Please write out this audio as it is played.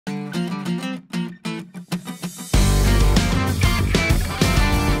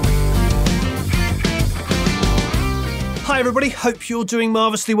everybody. Hope you're doing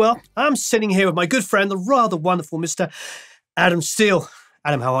marvellously well. I'm sitting here with my good friend, the rather wonderful Mr. Adam Steele.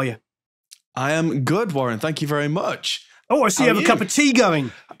 Adam, how are you? I am good, Warren. Thank you very much. Oh, I see you have a cup of tea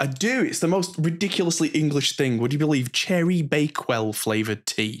going. I do. It's the most ridiculously English thing. Would you believe cherry Bakewell flavoured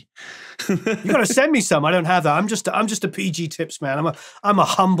tea? You got to send me some. I don't have that. I'm just a PG Tips man. I'm a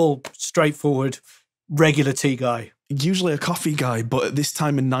humble, straightforward, regular tea guy. Usually a coffee guy, but at this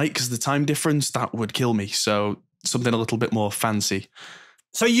time of night, because the time difference, that would kill me. So something a little bit more fancy.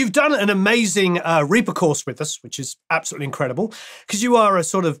 So you've done an amazing Reaper course with us, which is absolutely incredible, because you are a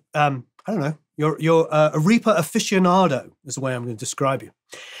sort of, I don't know, you're a Reaper aficionado is the way I'm going to describe you.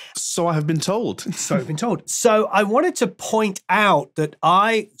 So I have been told. So I've been told. So I wanted to point out that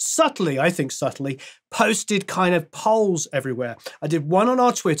I think subtly, posted kind of polls everywhere. I did one on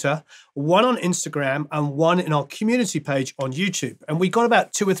our Twitter, one on Instagram, and one in our community page on YouTube. And we got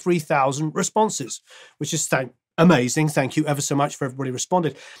about 2,000 or 3,000 responses, which is amazing. Thank you ever so much for everybody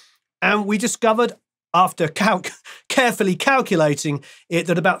responded. And we discovered, after carefully calculating it,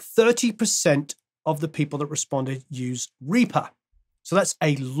 that about 30% of the people that responded use Reaper. So that's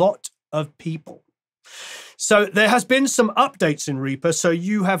a lot of people. So there has been some updates in Reaper. So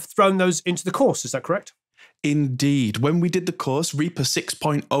you have thrown those into the course. Is that correct? Indeed. When we did the course, Reaper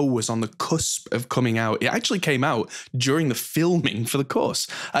 6.0 was on the cusp of coming out. It actually came out during the filming for the course.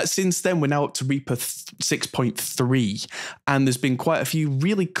 Since then, we're now up to Reaper 6.3, and there's been quite a few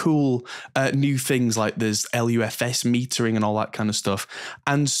really cool new things, like there's LUFS metering and all that kind of stuff.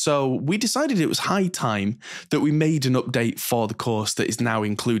 And so we decided it was high time that we made an update for the course that is now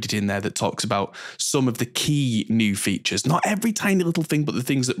included in there that talks about some of the key new features. Not every tiny little thing, but the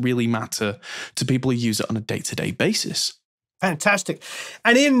things that really matter to people who use it on a day-to-day basis. Fantastic.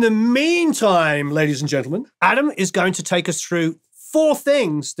 And in the meantime, ladies and gentlemen, Adam is going to take us through 4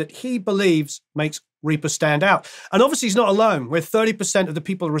 things that he believes makes Reaper stand out. And obviously he's not alone. Where 30% of the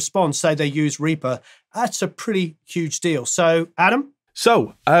people who respond say they use Reaper, that's a pretty huge deal. So, Adam?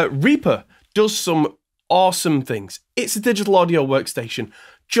 So, Reaper does some awesome things. It's a digital audio workstation,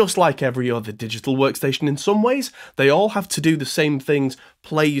 just like every other digital workstation in some ways. They all have to do the same things,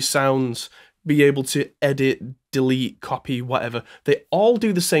 play your sounds, be able to edit, delete, copy, whatever. They all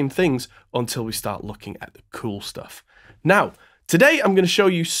do the same things until we start looking at the cool stuff. Now, today I'm going to show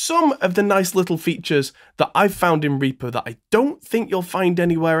you some of the nice little features that I've found in Reaper that I don't think you'll find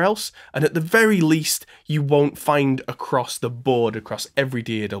anywhere else, and at the very least, you won't find across the board, across every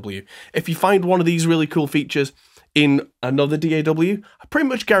DAW. If you find one of these really cool features in another DAW, I pretty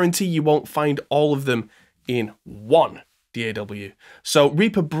much guarantee you won't find all of them in one DAW. So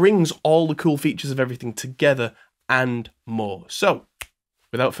Reaper brings all the cool features of everything together and more. So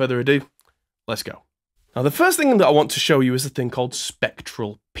without further ado, let's go. Now the first thing that I want to show you is a thing called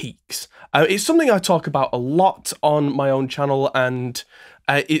spectral peaks. It's something I talk about a lot on my own channel, and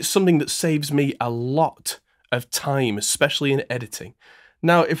it's something that saves me a lot of time, especially in editing.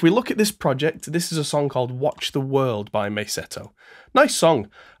 Now, if we look at this project, this is a song called Watch the World by Mayseto. Nice song.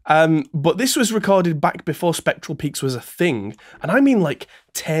 But this was recorded back before spectral peaks was a thing, and I mean like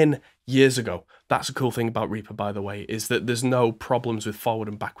 10 years ago. That's a cool thing about Reaper, by the way, is that there's no problems with forward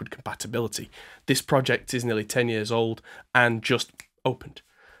and backward compatibility. This project is nearly 10 years old and just opened.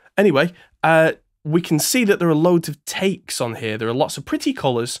 Anyway, we can see that there are loads of takes on here. There are lots of pretty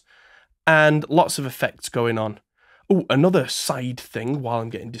colours and lots of effects going on. Oh, another side thing while I'm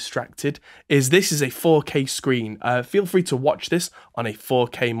getting distracted is this is a 4K screen. Feel free to watch this on a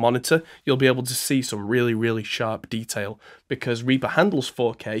 4K monitor. You'll be able to see some really, really sharp detail because Reaper handles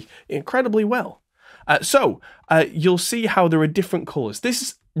 4K incredibly well. You'll see how there are different colours. This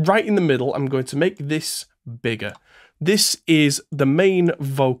is right in the middle. I'm going to make this bigger. This is the main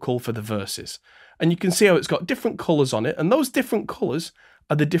vocal for the verses. And you can see how it's got different colours on it. And those different colours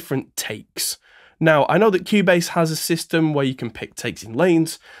are the different takes. Now, I know that Cubase has a system where you can pick takes in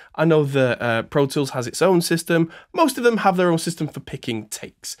lanes. I know that Pro Tools has its own system. Most of them have their own system for picking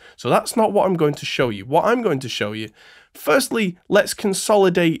takes. So that's not what I'm going to show you. What I'm going to show you, firstly, let's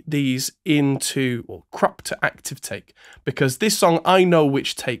consolidate these into, or crop to active take, because this song, I know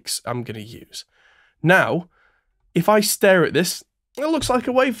which takes I'm going to use. Now, if I stare at this, it looks like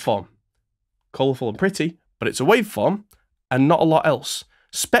a waveform. Colourful and pretty, but it's a waveform and not a lot else.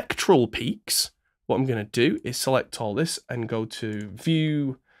 Spectral peaks. What I'm going to do is select all this and go to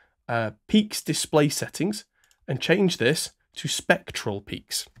View, Peaks Display Settings, and change this to Spectral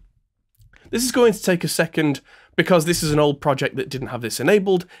Peaks. This is going to take a second because this is an old project that didn't have this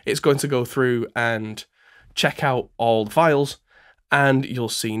enabled. It's going to go through and check out all the files, and you'll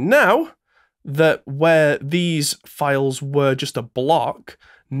see now that where these files were just a block,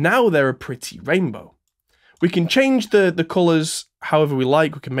 now they're a pretty rainbow. We can change the colours however we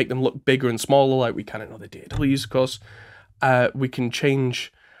like. We can make them look bigger and smaller like we can in other DAWs, of course. We can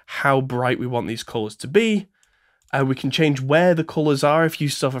change how bright we want these colours to be. We can change where the colours are if you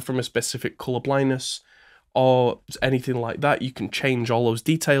suffer from a specific colour blindness or anything like that. You can change all those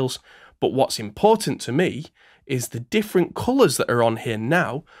details. But what's important to me is the different colours that are on here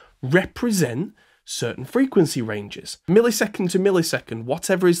now represent certain frequency ranges. Millisecond to millisecond,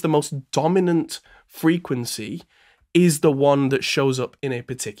 whatever is the most dominant frequency is the one that shows up in a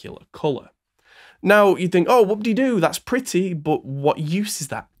particular colour. Now, you think, oh, whoop-de-doo, that's pretty, but what use is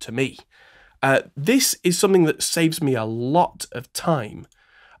that to me? This is something that saves me a lot of time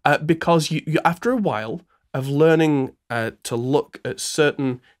because you after a while of learning to look at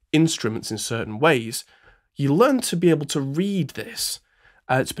certain instruments in certain ways, you learn to be able to read this.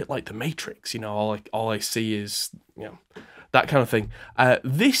 It's a bit like the Matrix, you know, all I see is, you know, that kind of thing.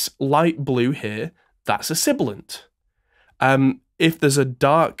 This light blue here, that's a sibilant. If there's a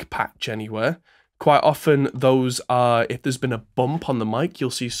dark patch anywhere, quite often those are, if there's been a bump on the mic,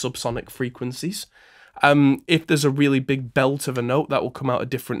 you'll see subsonic frequencies. If there's a really big belt of a note, that will come out a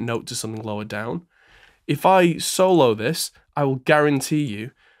different note to something lower down. If I solo this, I will guarantee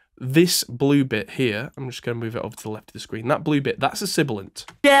you this blue bit here, I'm just going to move it over to the left of the screen. That blue bit, that's a sibilant.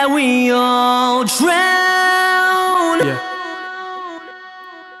 Yeah, we all drown. Yeah.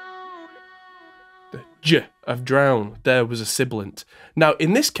 The J of drown, there was a sibilant. Now,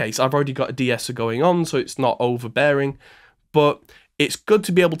 in this case, I've already got a de-esser going on, so it's not overbearing, but it's good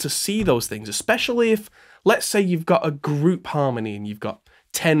to be able to see those things, especially if, let's say you've got a group harmony and you've got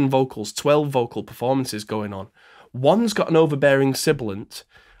 10 vocals, 12 vocal performances going on. One's got an overbearing sibilant,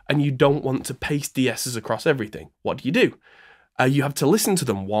 and you don't want to paste de-essers across everything. What do? You have to listen to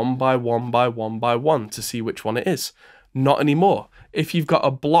them one by one by one by one to see which one it is. Not anymore. If you've got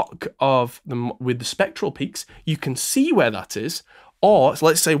a block of them with the spectral peaks, you can see where that is. Or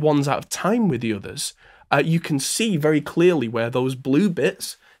let's say one's out of time with the others, you can see very clearly where those blue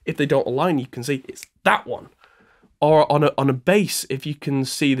bits, if they don't align, you can see it's that one. Or on a bass, if you can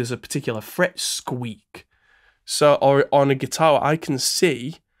see there's a particular fret squeak. So, or on a guitar, I can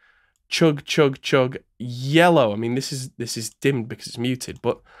see chug, chug, chug, yellow. I mean, this is dimmed because it's muted,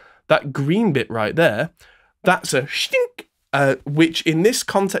 but that green bit right there, that's a stink, which in this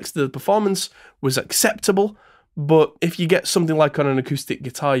context of the performance was acceptable. But if you get something like on an acoustic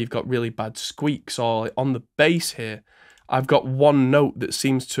guitar, you've got really bad squeaks, or on the bass here, I've got one note that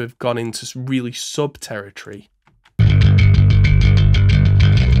seems to have gone into really sub-territory.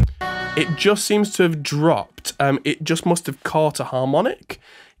 It just seems to have dropped. It just must have caught a harmonic.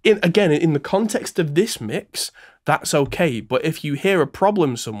 Again, in the context of this mix, that's okay. But if you hear a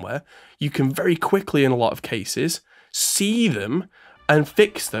problem somewhere, you can very quickly, in a lot of cases, see them and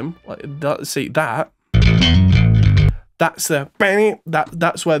fix them. Like that. See that? That's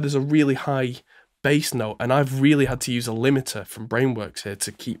that's where there's a really high bass note, and I've really had to use a limiter from Brainworks here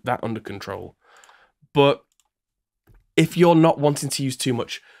to keep that under control. But if you're not wanting to use too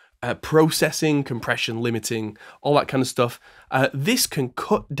much processing, compression, limiting, all that kind of stuff, this can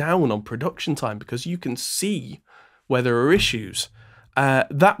cut down on production time because you can see where there are issues.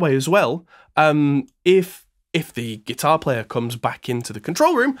 That way as well, if the guitar player comes back into the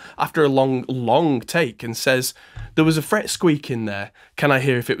control room after a long take and says, there was a fret squeak in there, can I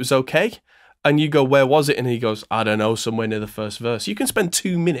hear if it was okay? And you go, where was it? And he goes, I don't know, somewhere near the first verse. You can spend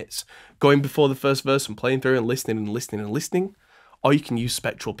 2 minutes going before the first verse and playing through and listening and listening and listening. Or you can use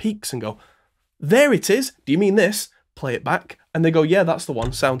spectral peaks and go, there it is. Do you mean this? Play it back. And they go, yeah, that's the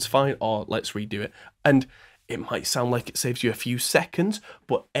one. Sounds fine. Or let's redo it. And it might sound like it saves you a few seconds,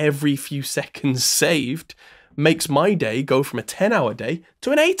 but every few seconds saved makes my day go from a 10-hour day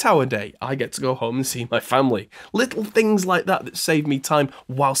to an 8-hour day. I get to go home and see my family. Little things like that save me time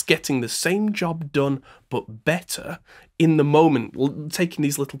whilst getting the same job done, but better in the moment. Taking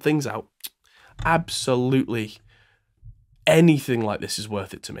these little things out, absolutely anything like this is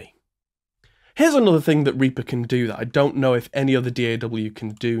worth it to me. Here's another thing that Reaper can do that I don't know if any other DAW can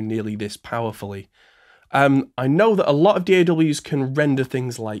do nearly this powerfully. I know that a lot of DAWs can render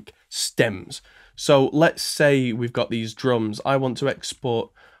things like stems. So let's say we've got these drums. I want to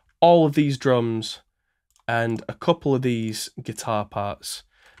export all of these drums and a couple of these guitar parts.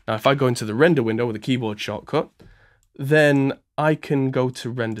 Now, if I go into the render window with a keyboard shortcut, then I can go to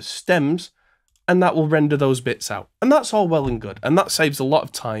render stems, and that will render those bits out. And that's all well and good. And that saves a lot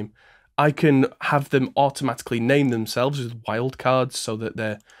of time. I can have them automatically name themselves with wildcards so that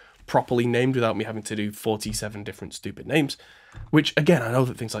they're properly named without me having to do 47 different stupid names. Which, again, I know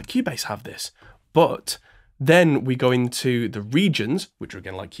that things like Cubase have this. But then we go into the regions, which are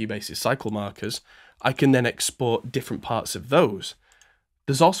again like Cubase's cycle markers. I can then export different parts of those.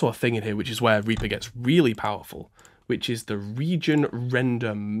 There's also a thing in here which is where Reaper gets really powerful, which is the region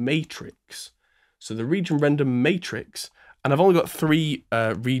render matrix. So the region render matrix, and I've only got 3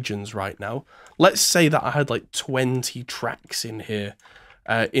 regions right now. Let's say that I had like 20 tracks in here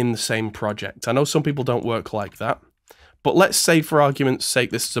in the same project. I know some people don't work like that, but let's say for argument's sake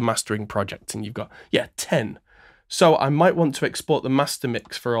this is a mastering project and you've got, 10. So I might want to export the master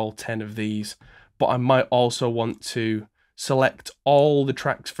mix for all 10 of these, but I might also want to select all the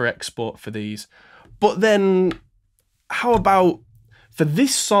tracks for export for these. But then how about for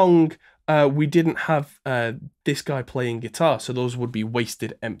this song, we didn't have this guy playing guitar, so those would be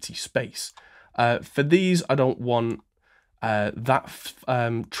wasted empty space. For these, I don't want that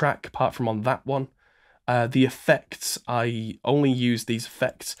track apart from on that one. The effects, I only use these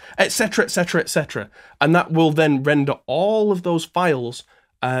effects, etc, etc, etc. And that will then render all of those files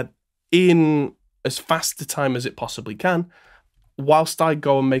in as fast a time as it possibly can, whilst I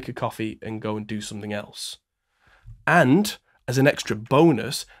go and make a coffee and go and do something else. And as an extra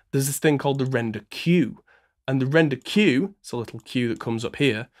bonus, there's this thing called the render queue. And the render queue, it's a little queue that comes up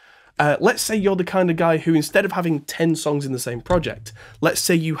here. Let's say you're the kind of guy who, instead of having 10 songs in the same project, let's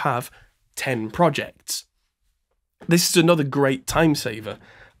say you have 10 projects. This is another great time saver.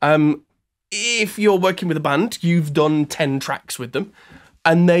 If you're working with a band, you've done 10 tracks with them,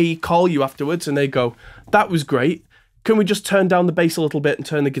 and they call you afterwards and they go, that was great. Can we just turn down the bass a little bit and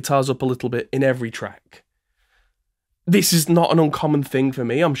turn the guitars up a little bit in every track? This is not an uncommon thing for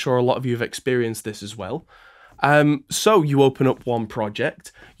me. I'm sure a lot of you have experienced this as well. So you open up one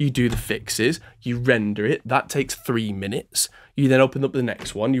project, you do the fixes, you render it, that takes 3 minutes. You then open up the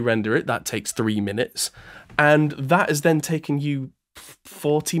next one, you render it, that takes 3 minutes. And that has then taken you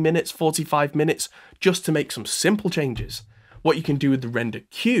 40 minutes, 45 minutes just to make some simple changes. What you can do with the render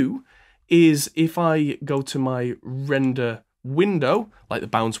queue is, if I go to my render window, like the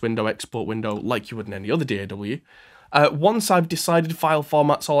bounce window, export window, like you would in any other DAW, once I've decided file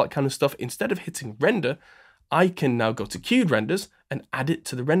formats, all that kind of stuff, instead of hitting render, I can now go to queued renders and add it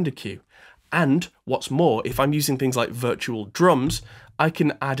to the render queue. And what's more, if I'm using things like virtual drums, I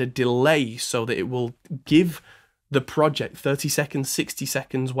can add a delay so that it will give the project 30 seconds, 60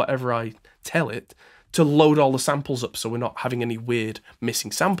 seconds, whatever I tell it, to load all the samples up so we're not having any weird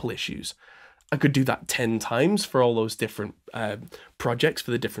missing sample issues. I could do that 10 times for all those different projects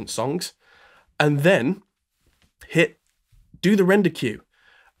for the different songs. And then do the render queue.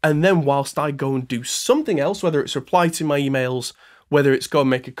 And then whilst I go and do something else, whether it's reply to my emails, whether it's go and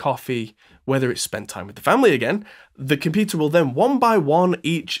make a coffee, whether it's spend time with the family again, the computer will then one by one,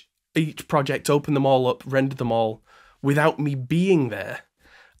 each project, open them all up, render them all without me being there.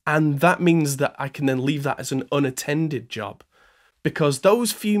 And that means that I can then leave that as an unattended job, because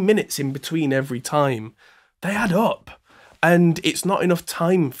those few minutes in between every time, they add up. And it's not enough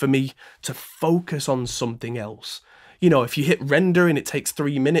time for me to focus on something else. You know, if you hit render and it takes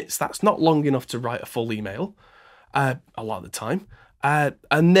 3 minutes, that's not long enough to write a full email a lot of the time.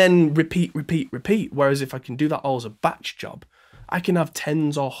 And then repeat. Whereas if I can do that all as a batch job, I can have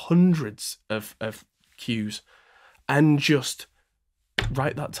tens or hundreds of queues and just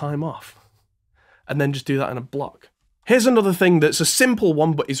write that time off. And then just do that in a block. Here's another thing that's a simple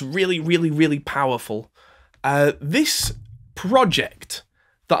one, but is really, really, really powerful. This project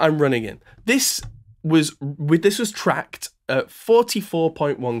that I'm running in, this was tracked at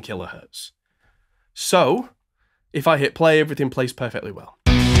 44.1 kilohertz. So if I hit play, everything plays perfectly well.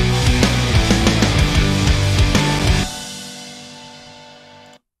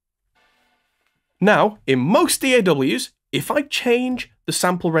 Now, in most DAWs, if I change the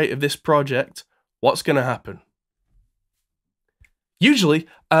sample rate of this project, what's going to happen? Usually,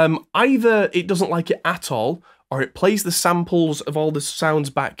 either it doesn't like it at all, or it plays the samples of all the sounds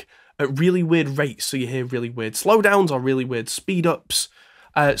back at really weird rates, so you hear really weird slowdowns or really weird speed ups.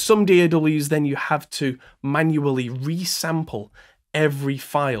 Some DAWs, then you have to manually resample every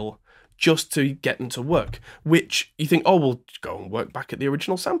file just to get them to work, which you think, oh, we'll go and work back at the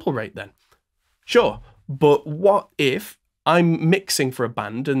original sample rate then. Sure, but what if I'm mixing for a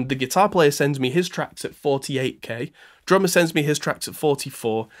band and the guitar player sends me his tracks at 48k, drummer sends me his tracks at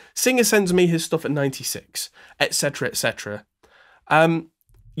 44, singer sends me his stuff at 96, etc, etc.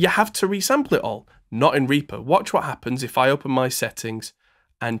 You have to resample it all. Not in Reaper. Watch what happens if I open my settings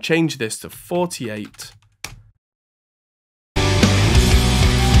and change this to 48.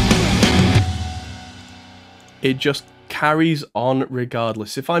 It just carries on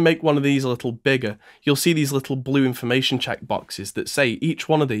regardless. If I make one of these a little bigger, you'll see these little blue information check boxes that say each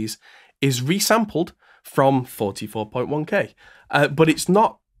one of these is resampled from 44.1k. But it's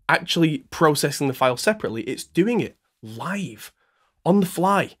not actually processing the file separately. It's doing it live, on the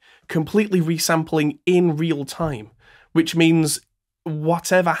fly, completely resampling in real time, which means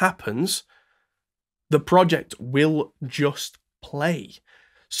whatever happens, the project will just play.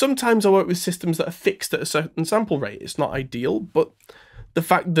 Sometimes I work with systems that are fixed at a certain sample rate. It's not ideal, but the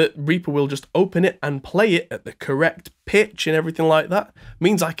fact that Reaper will just open it and play it at the correct pitch and everything like that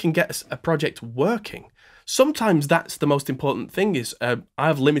means I can get a project working. Sometimes that's the most important thing is I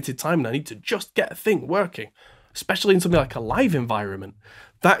have limited time and I need to just get a thing working, especially in something like a live environment.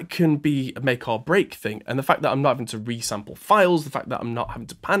 That can be a make or break thing. And the fact that I'm not having to resample files, the fact that I'm not having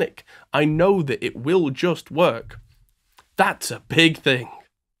to panic, I know that it will just work. That's a big thing.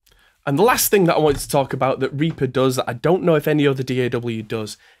 And the last thing that I wanted to talk about that Reaper does that I don't know if any other DAW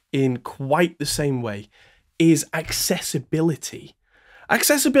does in quite the same way is accessibility.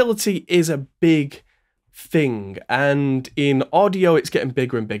 Accessibility is a big thing, and in audio it's getting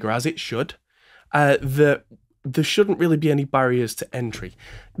bigger and bigger, as it should. There shouldn't really be any barriers to entry.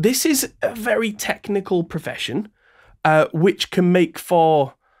 This is a very technical profession, which can make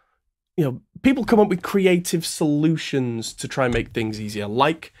for, people come up with creative solutions to try and make things easier,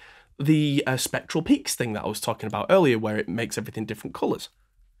 like the spectral peaks thing that I was talking about earlier, where it makes everything different colours.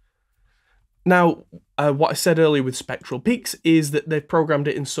 Now, what I said earlier with spectral peaks is that they've programmed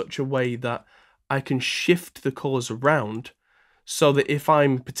it in such a way that I can shift the colours around so that if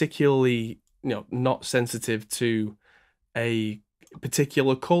I'm particularly, not sensitive to a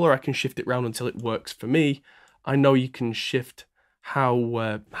particular colour, I can shift it around until it works for me. I know you can shift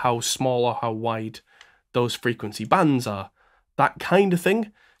how small or how wide those frequency bands are. That kind of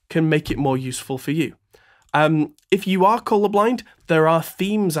thing can make it more useful for you. If you are colorblind, there are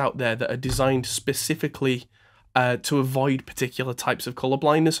themes out there that are designed specifically to avoid particular types of color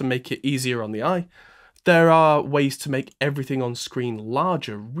blindness and make it easier on the eye. There are ways to make everything on screen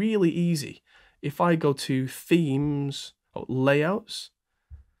larger, really easy. If I go to themes or layouts,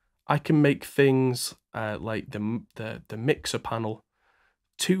 I can make things like the mixer panel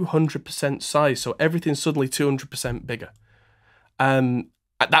 200% size, so everything's suddenly 200% bigger.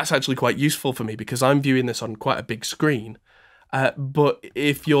 That's actually quite useful for me because I'm viewing this on quite a big screen. But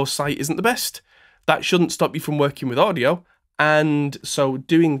if your site isn't the best, that shouldn't stop you from working with audio. And so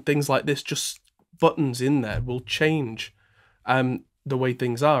doing things like this, just buttons in there, will change the way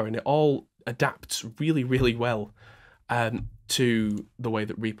things are. And it all adapts really, really well to the way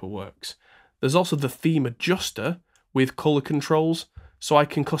that Reaper works. There's also the theme adjuster with color controls. So I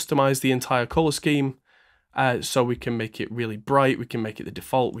can customize the entire color scheme. So we can make it really bright, we can make it the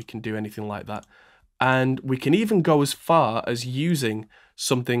default, we can do anything like that. And we can even go as far as using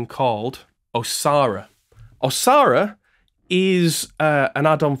something called Osara. Osara is an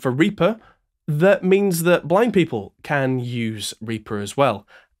add-on for Reaper that means that blind people can use Reaper as well.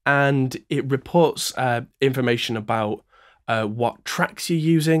 And it reports information about what tracks you're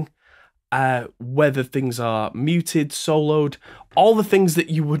using, whether things are muted, soloed, all the things that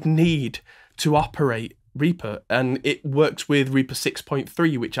you would need to operate Reaper. And it works with Reaper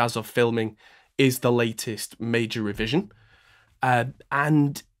 6.3, which as of filming is the latest major revision.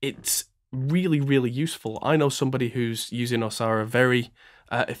 And it's really, really useful. I know somebody who's using Osara very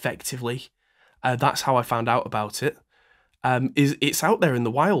effectively. That's how I found out about it. It's out there in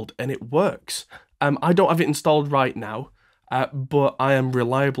the wild and it works. I don't have it installed right now, but I am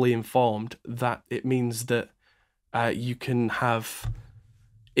reliably informed that it means that you can have...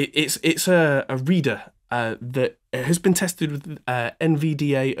 It's a reader that has been tested with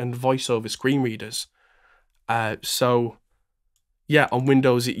NVDA and VoiceOver screen readers. So, yeah, on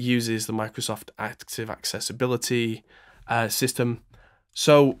Windows it uses the Microsoft Active Accessibility system.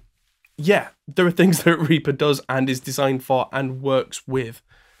 So, yeah, there are things that Reaper does and is designed for and works with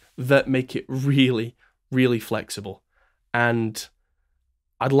that make it really, really flexible. And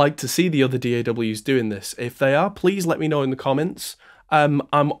I'd like to see the other DAWs doing this. If they are, please let me know in the comments. I'm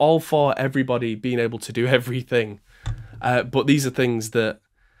all for everybody being able to do everything. But these are things that,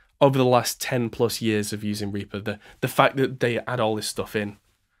 over the last 10 plus years of using Reaper, the fact that they add all this stuff in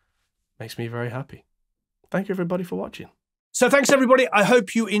makes me very happy. Thank you, everybody, for watching. So thanks, everybody. I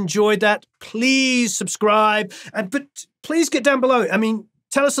hope you enjoyed that. Please subscribe. But please get down below. I mean,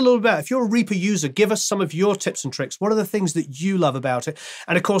 tell us a little bit. If you're a Reaper user, give us some of your tips and tricks. What are the things that you love about it?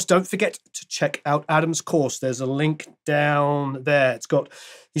 And of course, don't forget to check out Adam's course. There's a link down there.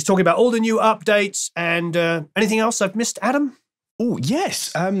 He's talking about all the new updates and anything else I've missed, Adam? Oh,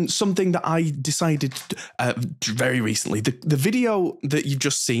 yes. Something that I decided very recently. The video that you've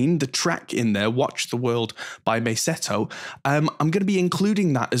just seen, the track in there, Watch the World by Mayseto, I'm going to be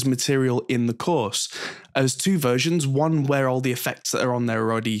including that as material in the course. There's two versions, one where all the effects that are on there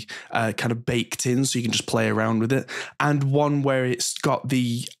are already kind of baked in, so you can just play around with it, and one where it's got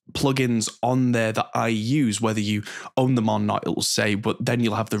the plugins on there that I use, whether you own them or not, it will say, but then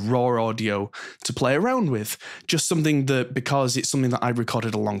you'll have the raw audio to play around with. Just something that, because it's something that I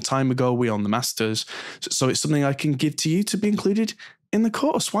recorded a long time ago, we own the masters, so it's something I can give to you to be included in the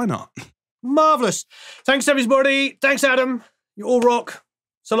course. Why not? Marvellous. Thanks, everybody. Thanks, Adam. You all rock.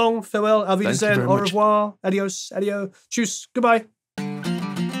 So long, farewell, auf Thank you Wiedersehen, very au much. revoir, adios, adio, tschüss, goodbye.